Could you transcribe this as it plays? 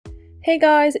Hey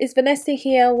guys, it's Vanessa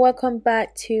here. Welcome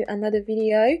back to another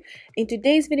video. In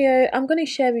today's video, I'm going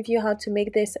to share with you how to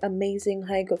make this amazing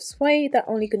hair growth spray that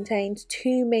only contains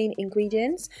two main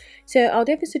ingredients. So I'll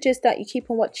definitely suggest that you keep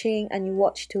on watching and you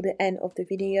watch till the end of the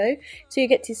video so you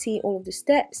get to see all of the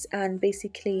steps and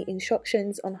basically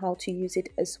instructions on how to use it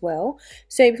as well.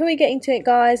 So before we get into it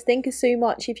guys, thank you so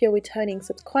much if you're a returning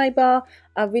subscriber.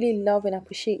 I really love and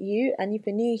appreciate you, and if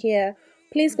you're new here,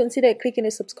 please consider clicking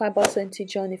the subscribe button to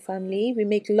join the family. We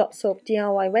make lots of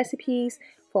DIY recipes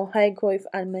for hair growth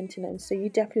and maintenance, so you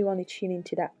definitely want to tune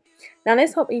into that. Now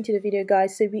let's hop into the video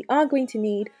guys. So we are going to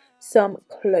need some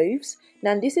cloves.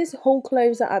 Now this is whole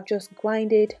cloves that I've just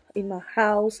grinded in my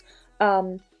house,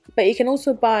 but you can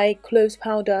also buy cloves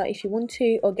powder if you want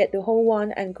to, or get the whole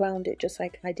one and ground it just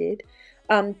like I did.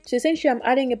 So essentially I'm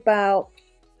adding about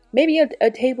maybe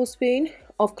a tablespoon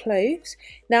of cloves.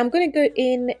 Now I'm going to go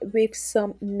in with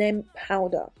some neem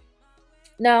powder.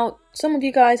 Now some of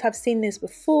you guys have seen this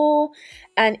before,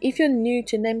 and if you're new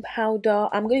to neem powder,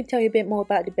 I'm going to tell you a bit more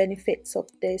about the benefits of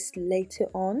this later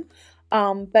on.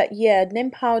 But yeah, neem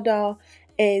powder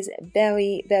is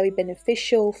very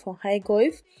beneficial for hair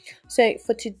growth. So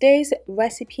for today's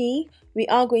recipe, we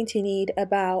are going to need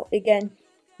about, again,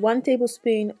 1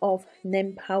 tablespoon of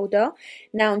neem powder.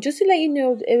 Now just to let you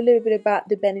know a little bit about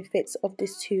the benefits of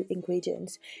these two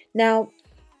ingredients. Now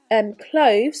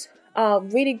cloves are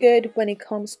really good when it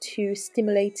comes to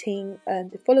stimulating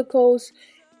the follicles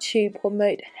to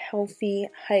promote healthy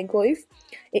hair growth.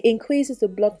 It increases the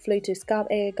blood flow to scalp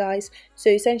area guys, so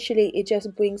essentially it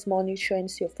just brings more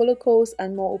nutrients to your follicles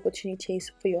and more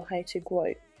opportunities for your hair to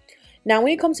grow. Now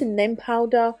when it comes to neem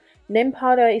powder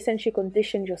essentially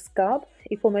conditions your scalp.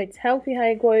 It promotes healthy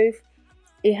hair growth,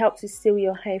 it helps to seal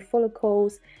your hair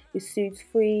follicles, it soothes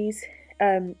frizz,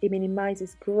 it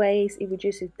minimizes grays, it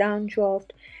reduces dandruff,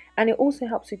 and it also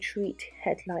helps to treat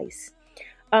head lice.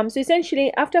 So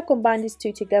essentially after I combine these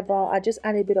two together, I just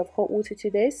add a bit of hot water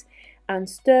to this and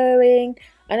stirring,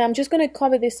 and I'm just going to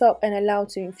cover this up and allow it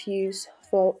to infuse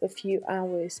for a few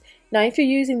hours. Now if you're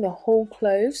using the whole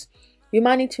cloves, you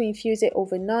might need to infuse it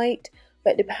overnight,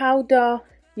 but the powder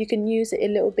you can use it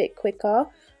a little bit quicker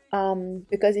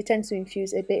because it tends to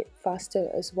infuse a bit faster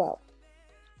as well.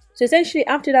 So essentially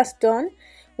after that's done,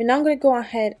 we're now going to go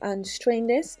ahead and strain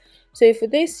this. So for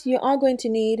this you are going to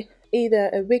need either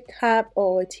a wig cap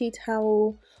or a tea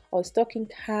towel or a stocking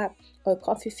cap or a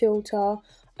coffee filter,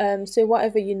 so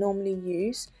whatever you normally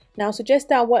use. Now suggest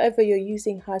that whatever you're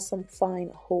using has some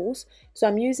fine holes, so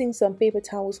I'm using some paper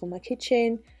towels from my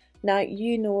kitchen. Now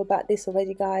you know about this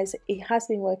already guys, it has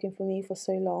been working for me for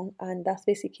so long, and that's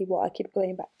basically what I keep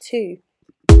going back to.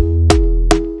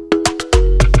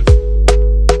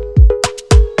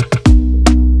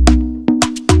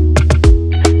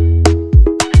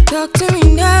 Talk to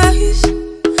me nice,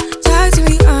 talk to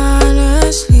me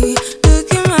honestly,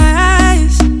 look in my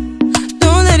eyes,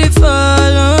 don't let it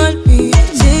fall on me.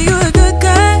 Say you're a good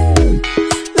guy,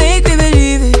 make me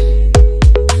believe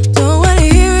it, don't wanna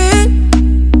hear it,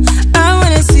 I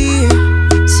wanna see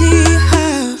it, see how.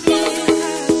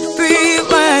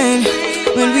 Rewind,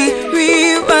 when we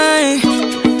rewind,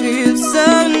 it feels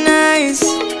so nice,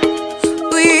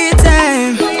 we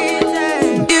time,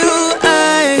 you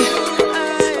I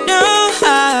know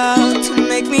how to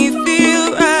make me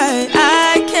feel right,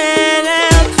 I can't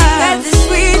help how. Got this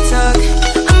sweet talk,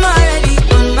 I'm already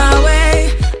on my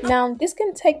way. Now this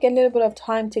can take a little bit of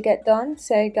time to get done,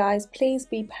 so guys please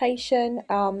be patient.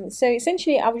 So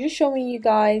essentially I was just showing you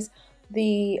guys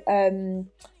the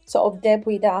sort of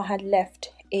debris that I had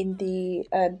left in the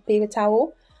paper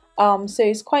towel. So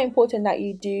it's quite important that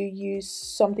you do use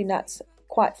something that's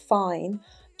quite fine,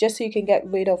 just so you can get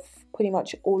rid of pretty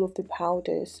much all of the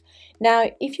powders.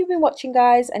 Now if you've been watching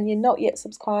guys and you're not yet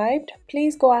subscribed,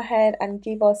 please go ahead and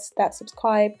give us that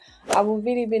subscribe. I will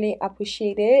really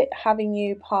appreciate it, having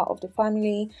you part of the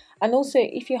family. And also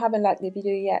if you haven't liked the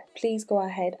video yet, please go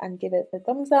ahead and give it a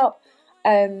thumbs up,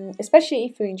 especially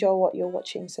if you enjoy what you're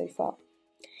watching so far.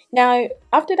 Now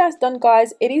after that's done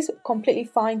guys, it is completely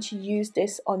fine to use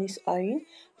this on its own,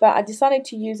 but I decided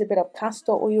to use a bit of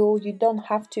castor oil. You don't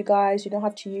have to guys, you don't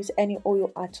have to use any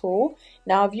oil at all.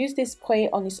 Now I've used this spray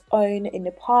on its own in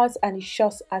the past and it's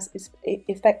just as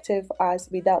effective as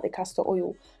without the castor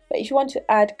oil, but if you want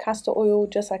to add castor oil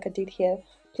just like I did here,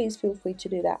 please feel free to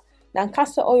do that. Now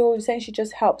castor oil essentially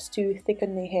just helps to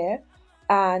thicken the hair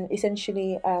and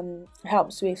essentially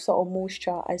helps with sort of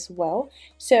moisture as well.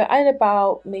 So I add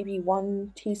about maybe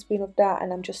 1 teaspoon of that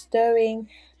and I'm just stirring.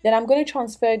 Then I'm going to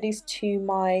transfer this to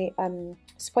my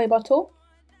spray bottle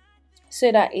so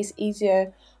that it's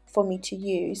easier for me to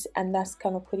use, and that's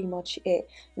kind of pretty much it.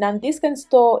 Now this can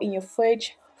store in your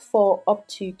fridge for up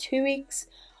to 2 weeks,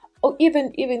 or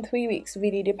even 3 weeks,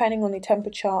 really, depending on the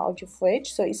temperature of your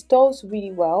fridge. So it stores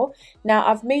really well. Now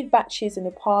I've made batches in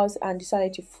the past and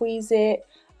decided to freeze it,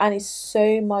 and it's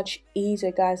so much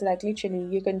easier, guys. Like literally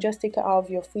you can just take it out of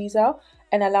your freezer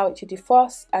and allow it to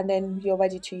defrost, and then you're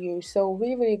ready to use. So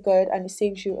really good, and it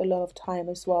saves you a lot of time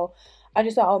as well. I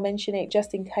just thought I'll mention it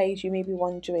just in case you may be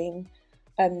wondering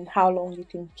how long you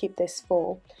can keep this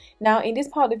for. Now in this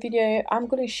part of the video, I'm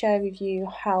going to share with you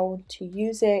how to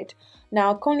use it.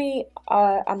 Now currently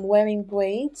I'm wearing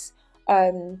braids.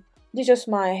 This is just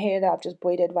my hair that I've just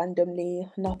braided randomly,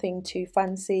 nothing too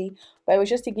fancy, but it was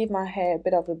just to give my hair a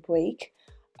bit of a break.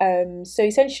 So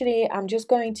essentially I'm just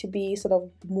going to be sort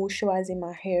of moisturizing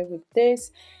my hair with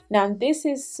this. Now this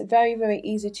is very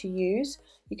easy to use.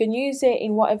 You can use it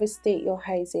in whatever state your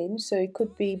hair is in, so it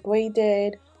could be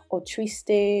braided or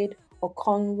twisted or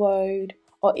cornrowed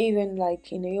or even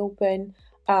like in the open.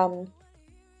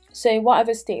 So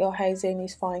whatever state your hair is in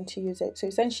is fine to use it. So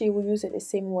essentially we'll use it the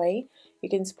same way. You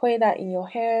can spray that in your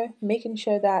hair, making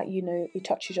sure that you know it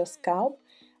touches your scalp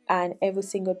and every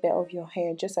single bit of your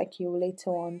hair, just like you will later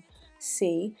on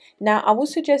see. Now I would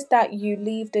suggest that you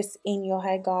leave this in your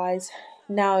hair, guys.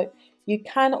 Now you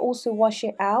can also wash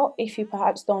it out if you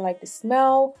perhaps don't like the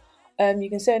smell.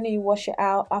 You can certainly wash it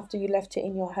out after you left it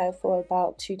in your hair for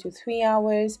about 2 to 3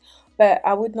 hours, but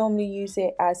I would normally use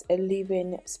it as a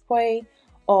leave-in spray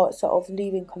or sort of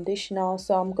leave-in conditioner.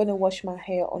 So I'm going to wash my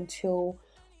hair until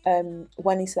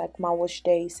when it's like my wash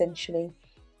day essentially.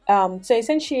 So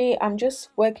essentially I'm just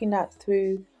working that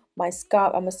through my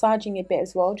scalp. I'm massaging a bit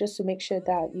as well, just to make sure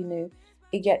that you know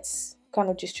it gets kind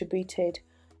of distributed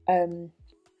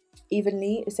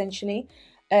evenly essentially.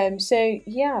 So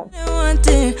yeah.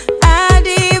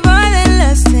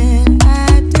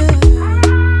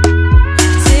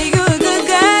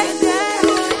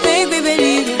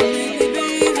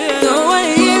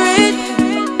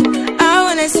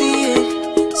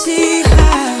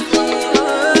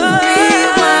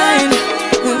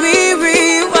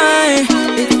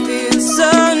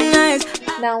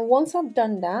 Now once I've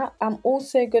done that, I'm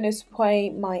also going to spray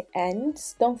my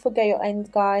ends. Don't forget your ends,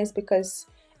 guys, because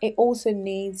it also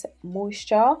needs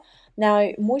moisture. Now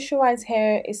moisturized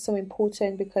hair is so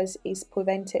important because it's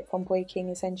prevented from breaking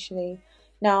essentially.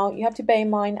 Now you have to bear in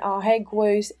mind our hair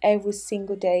grows every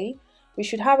single day. We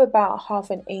should have about ½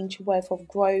 an inch worth of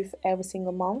growth every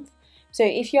single month. So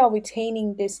if you are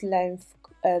retaining this length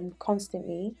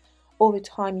constantly over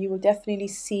time, you will definitely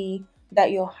see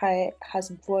that your hair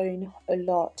has grown a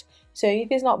lot. So if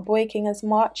it's not breaking as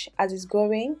much as it's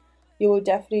growing, you will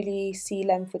definitely see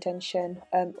length retention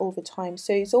over time.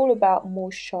 So it's all about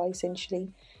moisture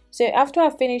essentially. So after I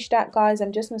finish that, guys,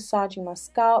 I'm just massaging my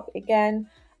scalp again,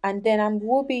 and then I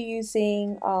will be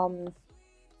using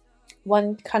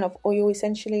one kind of oil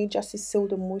essentially just to seal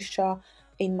the moisture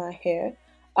in my hair.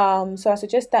 So I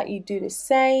suggest that you do the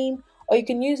same, or you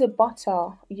can use a butter.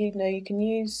 You know, you can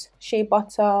use shea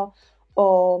butter,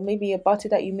 or maybe a butter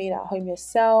that you made at home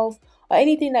yourself, or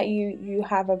anything that you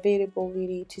have available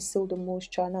really to seal the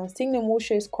moisture. Now sealing the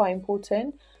moisture is quite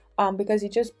important because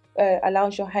it just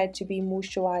allows your hair to be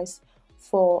moisturized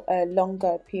for a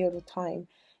longer period of time.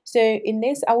 So in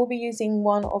this I will be using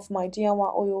one of my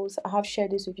DIY oils. I have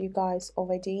shared this with you guys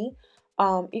already.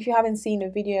 If you haven't seen the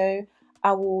video,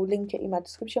 I will link it in my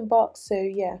description box, so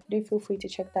yeah, do feel free to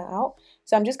check that out.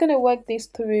 So I'm just going to work this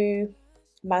through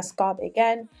my scalp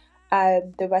again,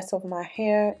 the rest of my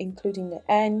hair including the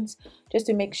ends, just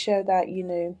to make sure that you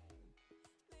know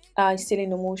I seal in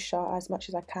the moisture as much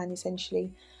as I can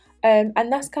essentially.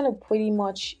 And that's kind of pretty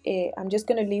much it. I'm just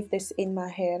going to leave this in my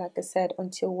hair, like I said,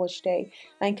 until wash day.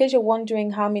 Now in case you're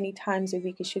wondering how many times a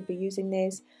week you should be using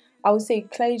this, I would say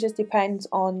clearly just depends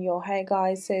on your hair,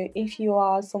 guys. So if you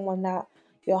are someone that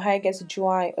your hair gets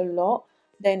dry a lot,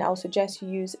 then I would suggest you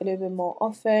use a little bit more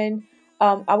often.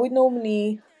 I would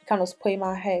normally kind of spray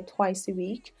my hair twice a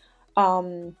week,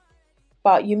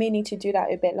 but you may need to do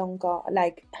that a bit longer,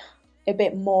 like a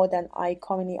bit more than I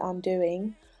currently am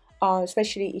doing,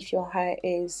 especially if your hair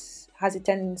has a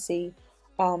tendency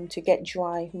to get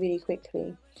dry really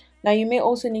quickly. Now you may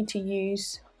also need to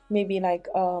use maybe like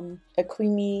a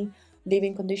creamy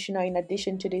leave-in conditioner in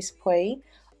addition to this spray,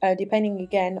 depending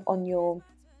again on your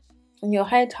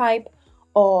hair type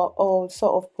or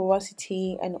sort of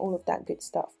porosity and all of that good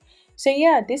stuff. So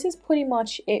yeah, this is pretty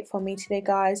much it for me today,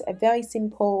 guys. A very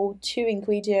simple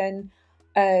 2-ingredient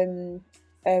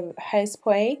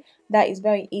hairspray that is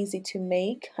very easy to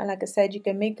make, and like I said, you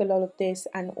can make a lot of this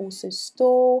and also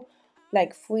store,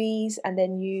 like freeze and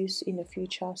then use in the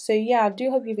future. So yeah, I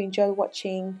do hope you've enjoyed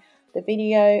watching the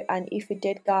video, and if you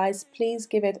did, guys, please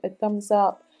give it a thumbs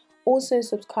up. Also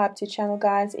subscribe to the channel,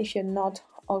 guys, if you're not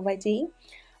already,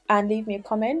 and leave me a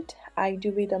comment. I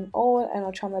do read them all and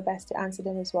I'll try my best to answer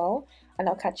them as well, and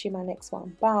I'll catch you in my next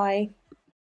one. Bye.